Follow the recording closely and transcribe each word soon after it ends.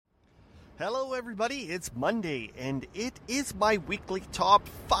Hello everybody, it's Monday, and it is my weekly top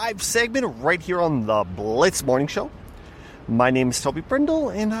 5 segment right here on the Blitz Morning Show. My name is Toby Brindle,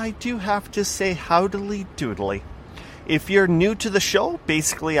 and I do have to say howdily doodly. If you're new to the show,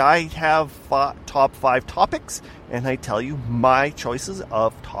 basically I have top 5 topics, and I tell you my choices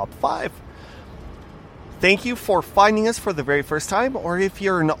of top 5. Thank you for finding us for the very first time, or if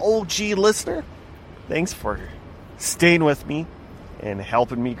you're an OG listener, thanks for staying with me and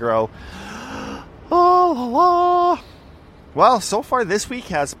helping me grow. Well, so far this week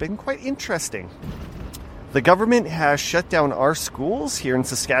has been quite interesting. The government has shut down our schools here in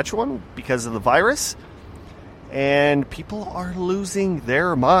Saskatchewan because of the virus, and people are losing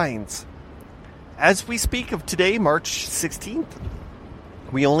their minds. As we speak of today, March 16th,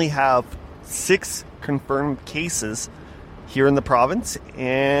 we only have 6 confirmed cases here in the province,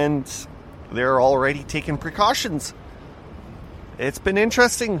 and they're already taking precautions. It's been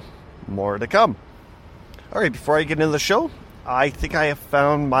interesting. More to come. Alright, before I get into the show, I think I have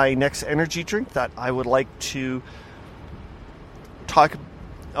found my next energy drink that I would like to talk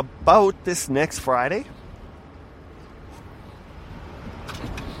about this next Friday.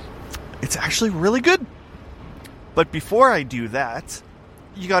 It's actually really good. But before I do that,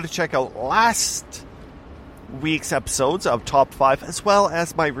 you got to check out last week's episodes of Top 5, as well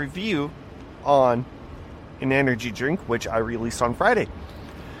as my review on an energy drink, which I released on Friday.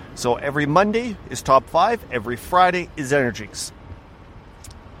 So every Monday is Top 5, every Friday is Energies.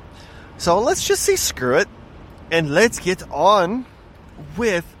 So let's just say screw it, and let's get on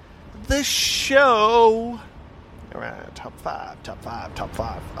with the show. Alright, top 5.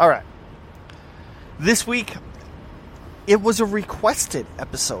 Alright. This week, it was a requested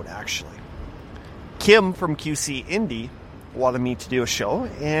episode, actually. Kim from QC Indie wanted me to do a show,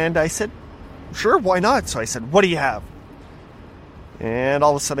 and I said, sure, why not? So I said, what do you have? And all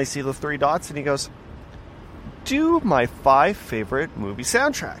of a sudden I see the 3 dots, and he goes, do my 5 favorite movie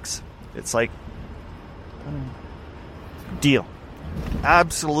soundtracks. It's like, deal.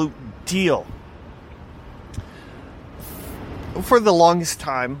 Absolute deal. For the longest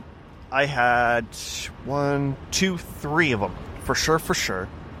time, I had 1, 2, 3 of them, for sure.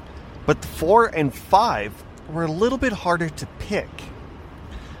 But the 4 and 5 were a little bit harder to pick,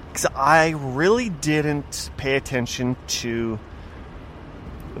 because I really didn't pay attention to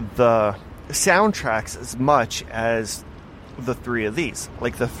the soundtracks as much as the 3 of these.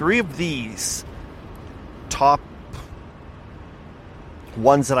 Like, the 3 of these top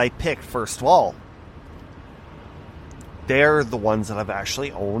ones that I picked, first of all, they're the ones that I've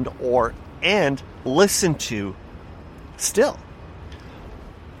actually owned and listened to still.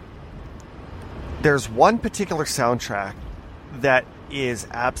 There's one particular soundtrack that is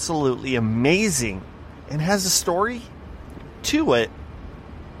absolutely amazing and has a story to it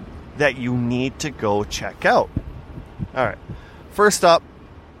that you need to go check out. Alright, first up,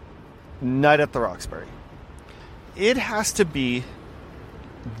 Night at the Roxbury. It has to be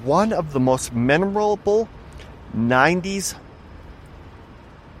one of the most memorable 90s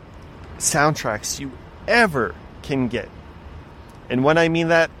soundtracks you ever can get. And when I mean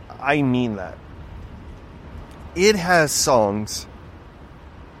that, I mean that. It has songs,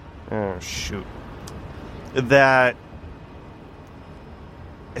 that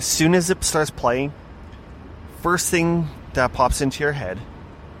as soon as it starts playing, first thing that pops into your head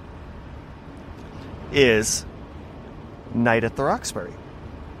is Night at the Roxbury.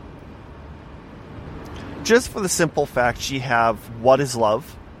 Just for the simple fact, you have What Is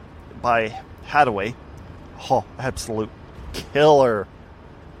Love by Haddaway. Oh, absolute killer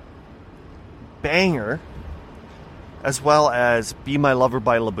banger. As well as Be My Lover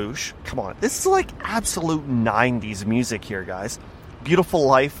by LaBouche. Come on, this is like absolute 90s music here, guys. Beautiful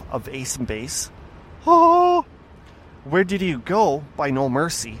Life of Ace and Base. Oh, Where Did You Go by No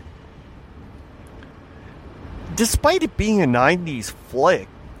Mercy. Despite it being a 90s flick,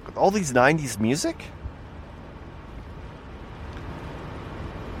 with all these 90s music,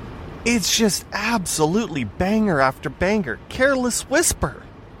 it's just absolutely banger after banger. Careless Whisper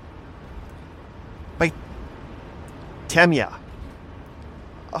by Tamia.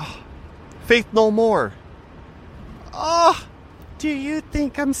 Faith No More. Do You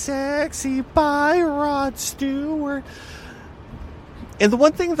Think I'm Sexy by Rod Stewart. And the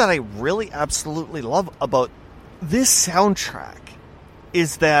one thing that I really absolutely love about this soundtrack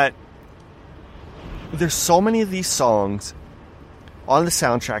is that there's so many of these songs on the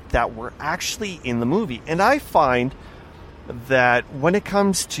soundtrack that were actually in the movie. And I find that when it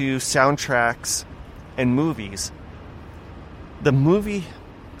comes to soundtracks and movies, the movie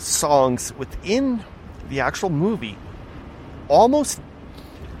songs within the actual movie almost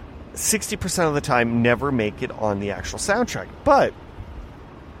 60% of the time never make it on the actual soundtrack. But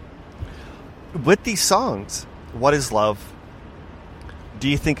with these songs, What Is Love, Do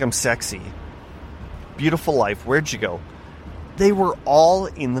You Think I'm Sexy, Beautiful Life, Where'd You Go, they were all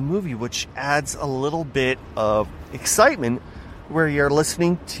in the movie, which adds a little bit of excitement where you're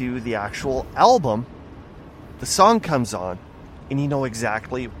listening to the actual album, the song comes on, and you know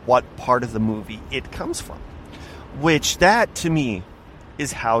exactly what part of the movie it comes from. Which, that, to me,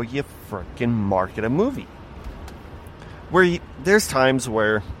 is how you frickin' market a movie. There's times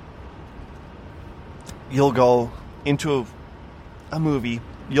where you'll go into a movie,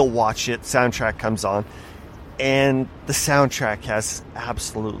 you'll watch it, soundtrack comes on, and the soundtrack has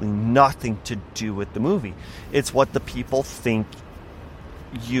absolutely nothing to do with the movie. It's what the people think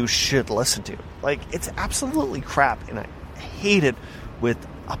you should listen to. Like, it's absolutely crap, and I hate it with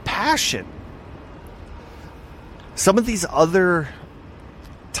a passion. Some of these other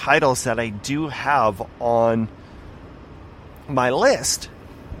titles that I do have on my list,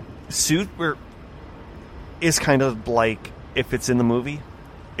 is kind of like, if it's in the movie,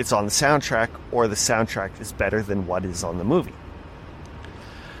 it's on the soundtrack, or the soundtrack is better than what is on the movie.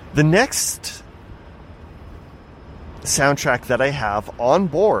 The next soundtrack that I have on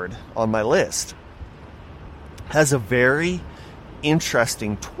board on my list has a very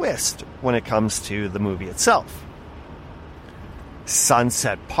interesting twist when it comes to the movie itself.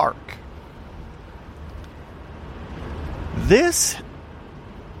 Sunset Park. This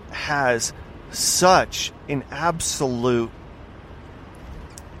has such an absolute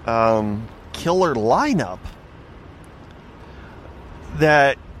killer lineup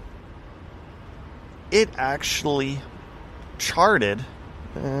that it actually charted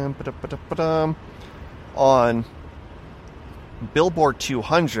on Billboard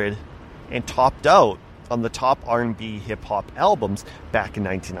 200 and topped out on the top R&B hip-hop albums back in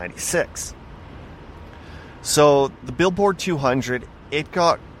 1996. So the Billboard 200, it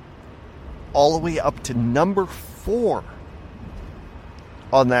got all the way up to number 4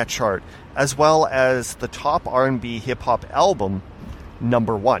 on that chart, as well as the top R&B hip-hop album,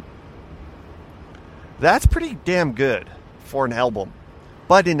 number 1. That's pretty damn good for an album.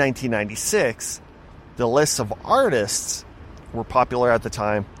 But in 1996, the lists of artists were popular at the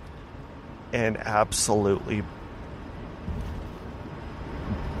time and absolutely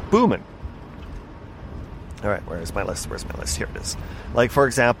booming. All right, where's my list? Here it is. Like, for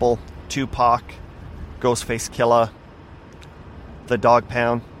example, Tupac, Ghostface Killah, The Dogg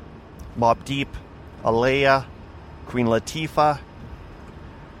Pound, Mobb Deep, Aaliyah, Queen Latifah,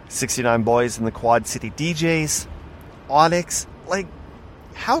 69 Boys and the Quad City DJs, Onyx. Like,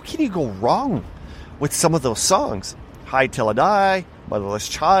 how can you go wrong with some of those songs? High Till I Die, Motherless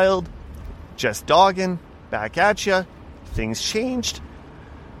Child, Just Doggin', Back At Ya, Things Changed.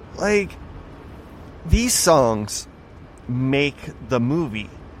 Like, these songs make the movie.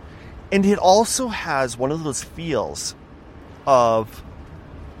 And it also has one of those feels of,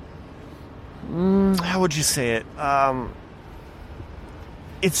 how would you say it?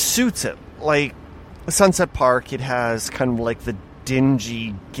 It suits it. Like, Sunset Park, it has kind of like the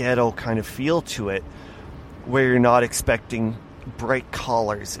dingy ghetto kind of feel to it, where you're not expecting bright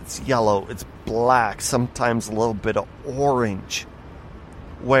colors. It's yellow, it's black, sometimes a little bit of orange.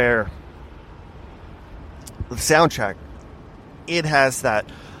 Where the soundtrack, it has that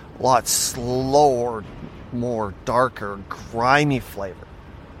lot slower, more darker, grimy flavor.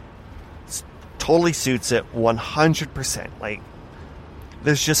 It totally suits it 100%. Like,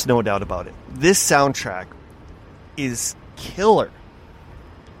 there's just no doubt about it. This soundtrack is killer.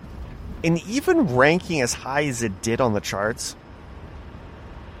 And even ranking as high as it did on the charts,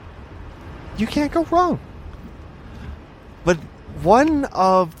 you can't go wrong. But one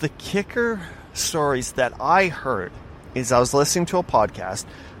of the kicker stories that I heard is I was listening to a podcast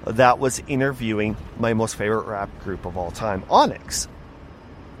that was interviewing my most favorite rap group of all time, Onyx.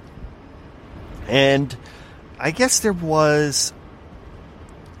 And I guess there was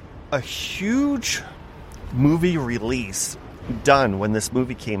a huge movie release done when this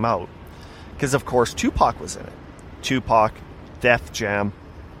movie came out. Because, of course, Tupac was in it. Tupac, Def Jam.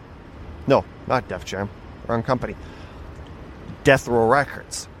 No, not Def Jam. Wrong company. Death Row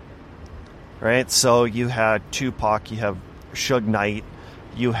Records. Right? So you had Tupac, you have Suge Knight,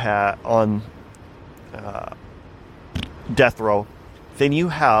 you had on Death Row. Then you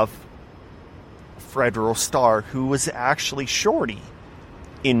have Fred Rostar, who was actually Shorty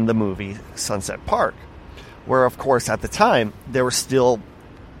in the movie Sunset Park. Where, of course, at the time, they were still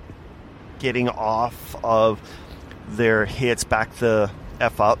getting off of their hits, Back the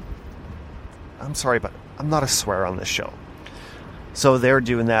F Up. I'm sorry, but I'm not a swear on this show. So they're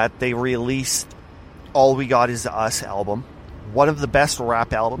doing that. They released All We Got Is Us album, one of the best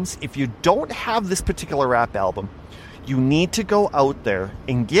rap albums. If you don't have this particular rap album, you need to go out there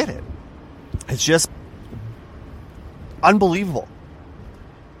and get it. It's just unbelievable.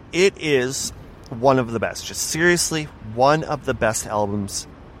 It is one of the best. Just seriously, one of the best albums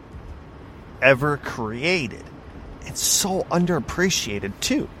ever created. It's so underappreciated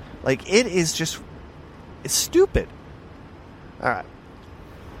too. Like, it is just, it's stupid. Alright.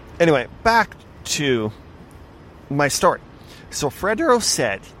 Anyway, back to my story. So Fredro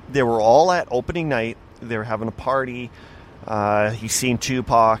said they were all at opening night. They were having a party. He's seen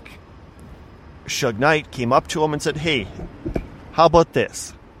Tupac. Suge Knight came up to him and said, "Hey, how about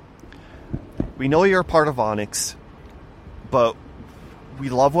this? We know you're a part of Onyx, but we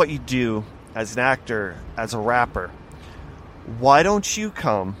love what you do as an actor, as a rapper. Why don't you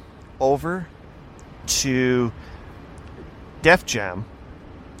come over to Def Jam?"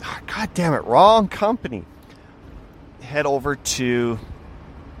 God damn it, wrong company. Head over to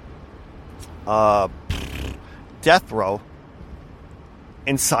Death Row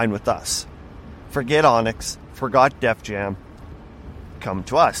and sign with us. Forget Onyx, forgot Def Jam, come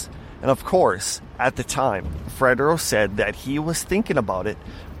to us. And of course, at the time, Fredro said that he was thinking about it,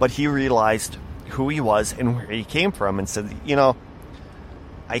 but he realized who he was and where he came from and said, you know,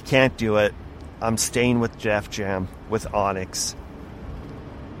 I can't do it. I'm staying with Def Jam, with Onyx.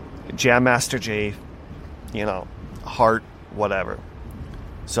 Jam Master Jay, you know, Heart, whatever.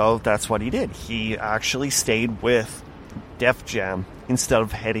 So that's what he did. He actually stayed with Def Jam instead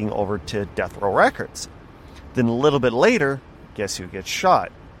of heading over to Death Row Records. Then a little bit later, guess who gets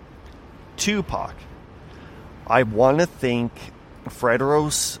shot? Tupac. I want to think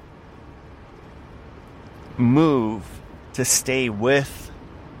Fredro's move to stay with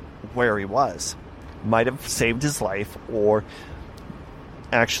where he was might have saved his life or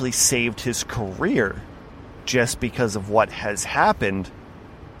actually saved his career just because of what has happened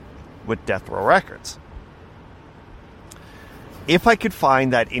with Death Row Records. If I could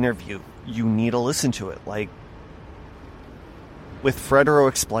find that interview, you need to listen to it. Like, with Fredro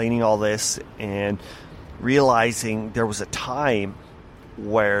explaining all this and realizing there was a time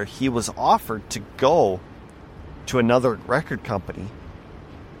where he was offered to go to another record company,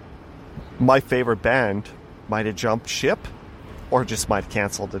 my favorite band might have jumped ship or just might have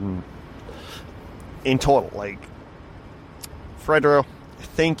canceled in total. Like, Fredro,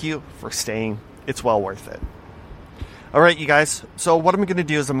 thank you for staying. It's well worth it. All right, you guys. So what I'm going to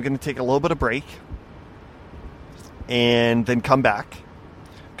do is I'm going to take a little bit of break and then come back.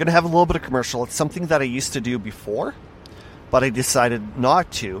 I'm going to have a little bit of commercial. It's something that I used to do before, but I decided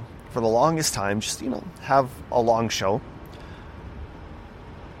not to for the longest time. Just, you know, have a long show.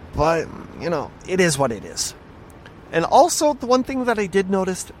 But, you know, it is what it is. And also, the one thing that I did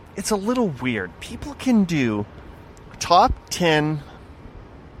notice, it's a little weird. People can do top 10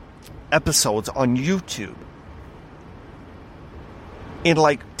 episodes on YouTube in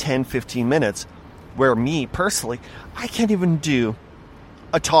like 10, 15 minutes, where me, personally, I can't even do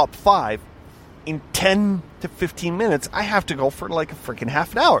a top 5 in 10 to 15 minutes. I have to go for like a freaking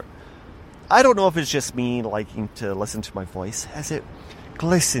half an hour. I don't know if it's just me liking to listen to my voice as it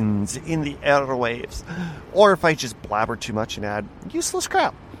glistens in the airwaves, or if I just blabber too much and add useless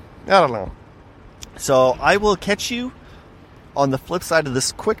crap. I don't know. So I will catch you on the flip side of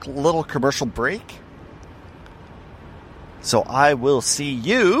this quick little commercial break. So I will see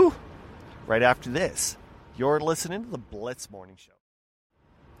you right after this. You're listening to the Blitz Morning Show.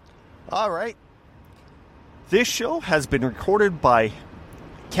 All right. This show has been recorded by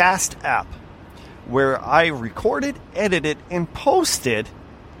Cast App, where I recorded, edited, and posted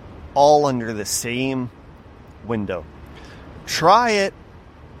all under the same window. Try it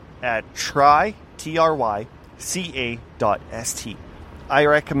at tryca.st. I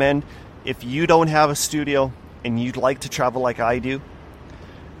recommend, if you don't have a studio and you'd like to travel like I do,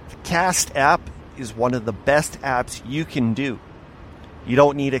 the Cast app is one of the best apps you can do. You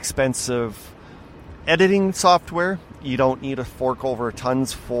don't need expensive editing software. You don't need to fork over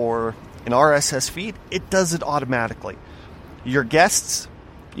tons for an RSS feed. It does it automatically. Your guests,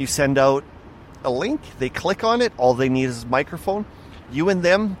 you send out a link, they click on it, all they need is a microphone. You and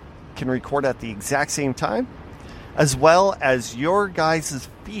them can record at the exact same time, as well as your guys'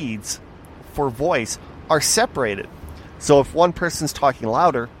 feeds for voice are separated. So if one person's talking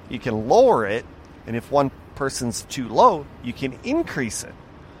louder, you can lower it, and if one person's too low, you can increase it.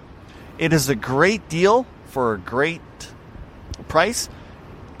 It is a great deal for a great price.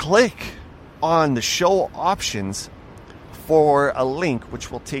 Click on the show options for a link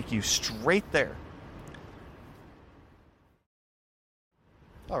which will take you straight there.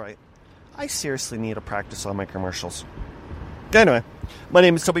 Alright. I seriously need to practice on my commercials. Anyway, my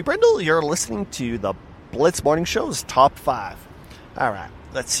name is Toby Brindle. You're listening to the Blitz Morning Show's Top 5. Alright,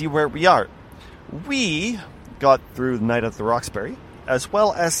 let's see where we are. We got through Night at the Roxbury, as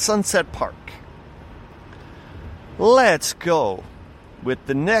well as Sunset Park. Let's go with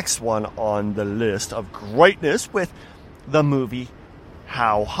the next one on the list of greatness with the movie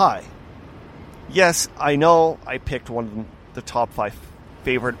How High. Yes, I know I picked one of the top 5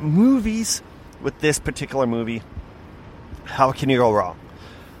 favorite movies with this particular movie. How can you go wrong?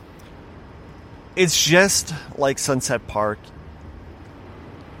 It's just like Sunset Park.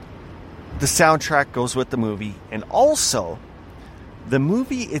 The soundtrack goes with the movie, and also the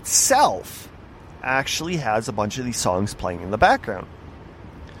movie itself actually has a bunch of these songs playing in the background.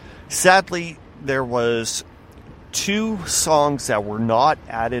 Sadly, there was 2 songs that were not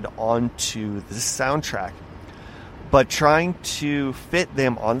added onto the soundtrack, but trying to fit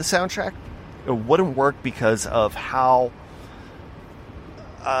them on the soundtrack, it wouldn't work because of how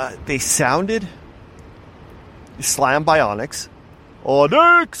they sounded. Slam by Onyx.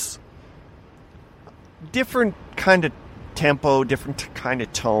 Onyx! Different kind of tempo, different kind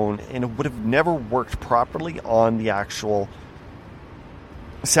of tone, and it would have never worked properly on the actual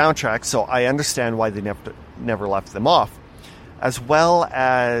soundtrack, so I understand why they never left them off. As well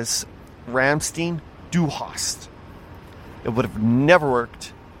as Rammstein, Du Hast. It would have never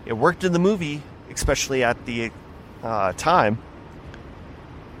worked. It worked in the movie, especially at the time,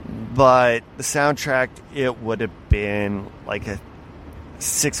 but the soundtrack, it would have been like a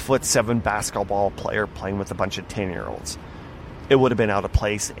 6'7" basketball player playing with a bunch of 10-year-olds. It would have been out of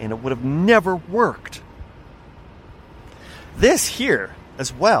place, and it would have never worked. This here,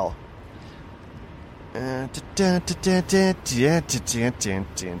 as well.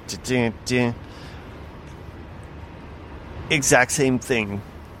 Exact same thing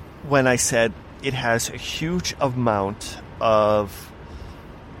when I said it has a huge amount of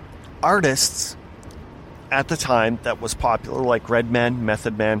artists at the time that was popular, like Redman,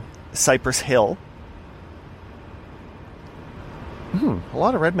 Method Man, Cypress Hill. A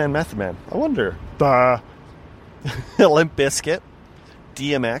lot of Redman, Method Man. I wonder. Limp Bizkit,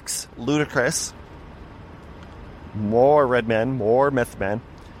 DMX, Ludacris, more Redman, more Method Man,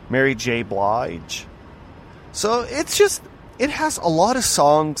 Mary J. Blige. So it's just, it has a lot of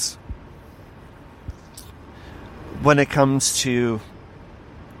songs when it comes to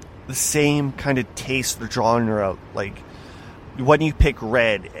the same kind of taste or genre. Like when you pick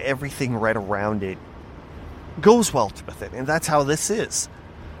Red, everything right around it goes well with it, and that's how this is.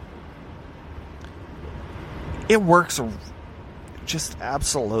 It works just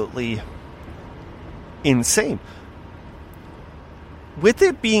absolutely insane. With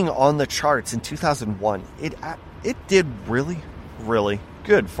it being on the charts in 2001, it did really, really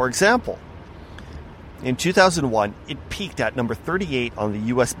good. For example, in 2001, it peaked at number 38 on the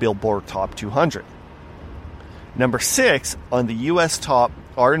U.S. Billboard Top 200. Number 6 on the U.S. Top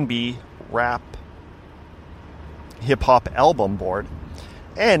R&B, Rap, Hip Hop Album Board.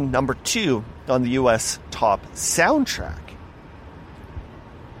 And number 2 on the U.S. Top Soundtrack.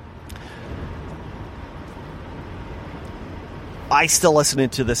 I still listen to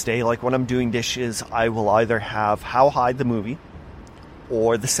it to this day. Like when I'm doing dishes, I will either have How High the movie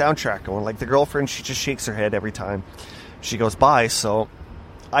or the soundtrack going. Like the girlfriend, she just shakes her head every time she goes by. So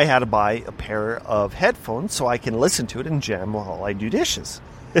I had to buy a pair of headphones so I can listen to it and jam while I do dishes.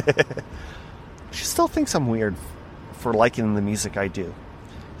 She still thinks I'm weird for liking the music I do.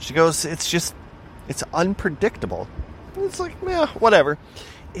 She goes, it's unpredictable. It's like, yeah, whatever.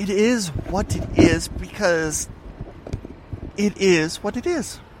 It is what it is because it is what it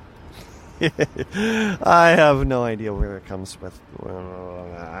is. I have no idea where it comes with.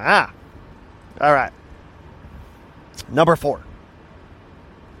 All right. Number 4.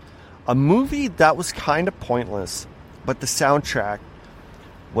 A movie that was kind of pointless, but the soundtrack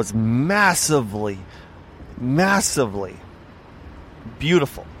was massively, massively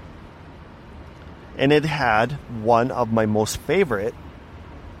beautiful. And it had one of my most favorite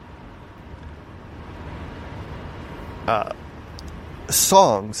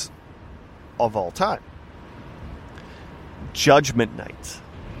songs of all time. Judgment Night,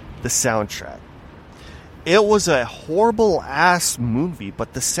 the soundtrack. It was a horrible ass movie,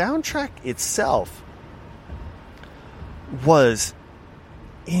 but the soundtrack itself was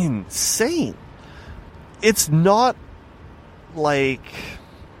insane. It's not like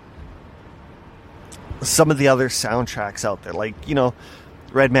some of the other soundtracks out there. Like, you know,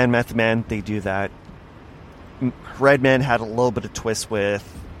 Redman, Method Man, they do that. Redman had a little bit of twist with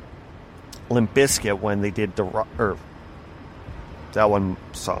Limp Bizkit when they did That one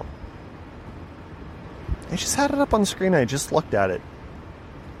song. I just had it up on the screen. I just looked at it.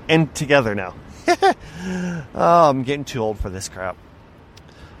 And together now. Oh, I'm getting too old for this crap.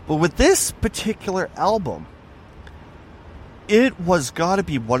 But with this particular album, it was got to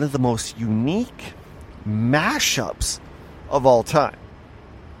be one of the most unique mashups of all time.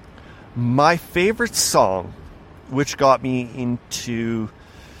 My favorite song, which got me into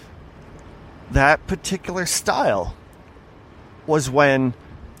that particular style, was when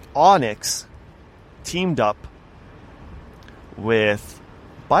Onyx teamed up with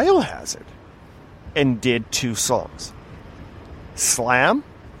Biohazard and did two songs. Slam,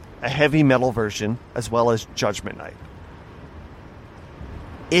 a heavy metal version, as well as Judgment Night.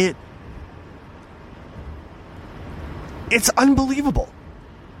 It's unbelievable.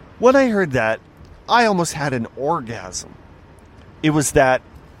 When I heard that, I almost had an orgasm. It was that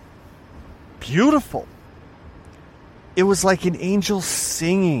beautiful. It was like an angel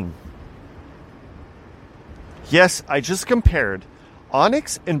singing. Yes, I just compared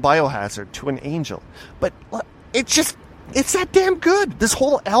Onyx and Biohazard to an angel. But it's that damn good. This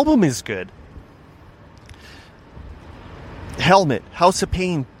whole album is good. Helmet, House of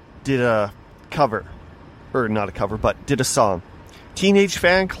Pain did a cover. Or not a cover, but did a song. Teenage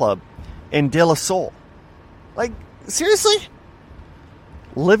Fan Club and De La Soul. Like, seriously?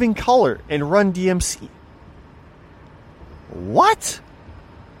 Living Colour and Run DMC. What?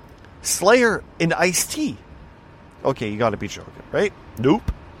 Slayer and Ice-T. Okay, you gotta be joking, right?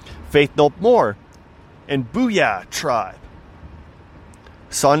 Nope. Faith No More and Booyah Tribe.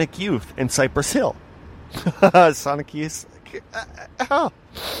 Sonic Youth and Cypress Hill. Sonic Youth.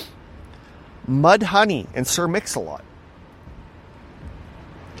 Mudhoney and Sir Mix-a-Lot.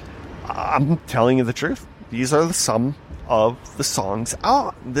 I'm telling you the truth. These are some of the songs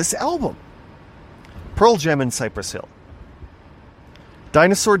on this album. Pearl Jam and Cypress Hill.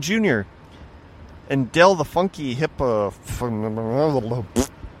 Dinosaur Jr. and Del the Funky Hippo.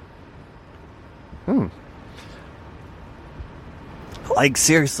 Like,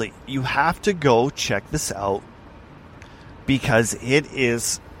 seriously, you have to go check this out because it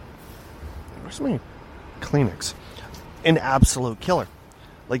is... Where's my Kleenex? An absolute killer.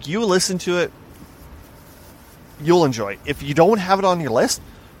 Like, you listen to it, you'll enjoy it. If you don't have it on your list,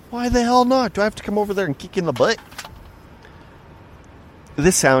 why the hell not? Do I have to come over there and kick in the butt?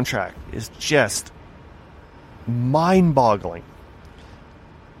 This soundtrack is just mind-boggling.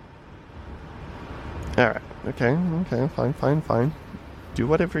 Alright, okay, fine. Do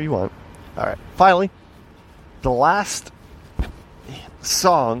whatever you want. Alright, finally, the last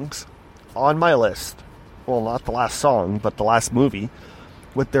songs on my list, well, not the last song, but the last movie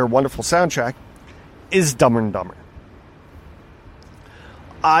with their wonderful soundtrack, is Dumb and Dumber.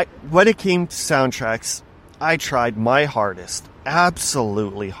 When it came to soundtracks, I tried my hardest,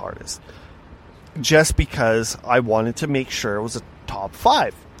 absolutely hardest, just because I wanted to make sure it was a top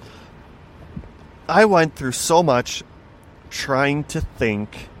 5. I went through so much trying to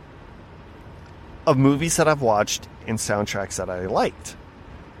think of movies that I've watched and soundtracks that I liked.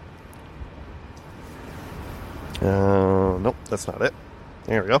 Nope, that's not it.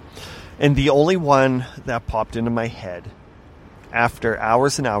 There we go. And the only one that popped into my head after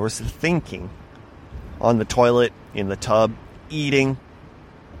hours and hours of thinking on the toilet, in the tub, eating,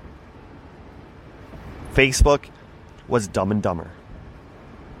 Facebook, was Dumb and Dumber.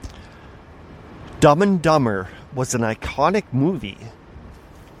 Dumb and Dumber was an iconic movie,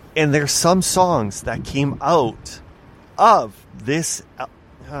 and there's some songs that came out of this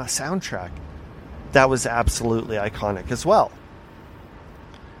soundtrack that was absolutely iconic as well.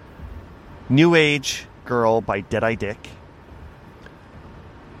 New Age Girl by Deadeye Dick.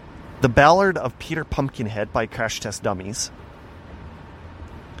 The Ballad of Peter Pumpkinhead by Crash Test Dummies.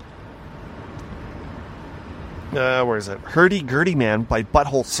 Where is it? Hurdy-Gurdy Man by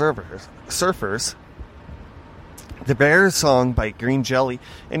Butthole Surfers. The Bear Song by Green Jelly.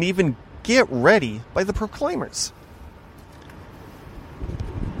 And even Get Ready by The Proclaimers.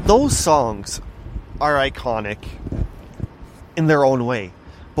 Those songs are iconic in their own way.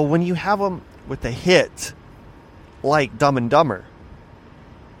 But when you have them with a hit like Dumb and Dumber,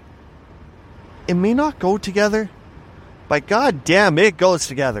 it may not go together, but god damn, it goes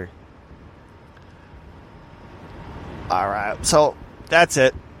together. Alright, so that's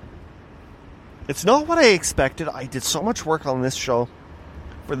it. It's not what I expected. I did so much work on this show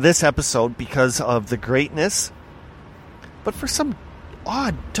for this episode because of the greatness, but for some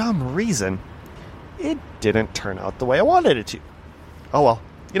odd, dumb reason, it didn't turn out the way I wanted it to. Oh well.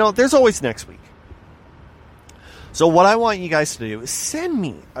 You know, there's always next week. So what I want you guys to do is send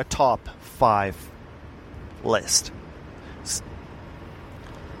me a top 5 list.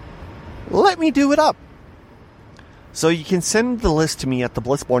 let me do it up. So you can send the list to me at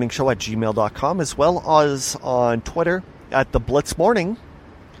theblitzmorningshow@gmail.com, as well as on Twitter at theblitzmorning,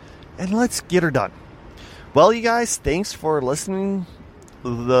 and let's get her done. Well, you guys, thanks for listening.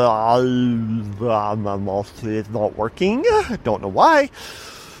 It's not working. Don't know why.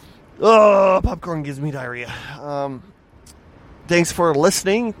 Popcorn gives me diarrhea. Thanks for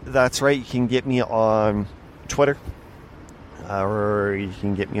listening. That's right. You can get me on Twitter, or you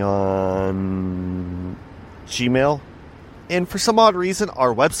can get me on Gmail. And for some odd reason,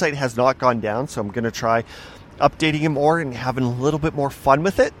 our website has not gone down, so I'm going to try updating it more and having a little bit more fun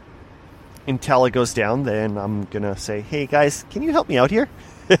with it until it goes down. Then I'm going to say, hey guys, can you help me out here?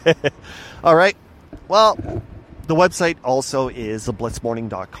 All right. Well, the website also is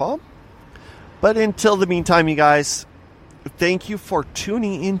theblitzmorning.com. But until the meantime, you guys, thank you for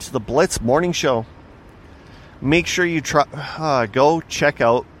tuning into the Blitz Morning Show. Make sure you go check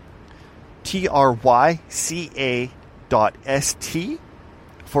out tryca.st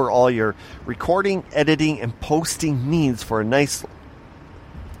for all your recording, editing, and posting needs for a nice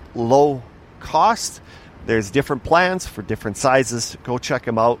low cost. There's different plans for different sizes. Go check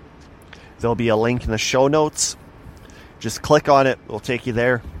them out. There'll be a link in the show notes. Just click on it. We'll take you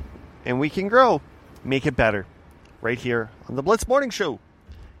there. And we can grow. Make it better. Right here on the Blitz Morning Show.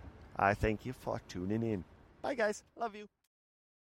 I thank you for tuning in. Bye, guys. Love you.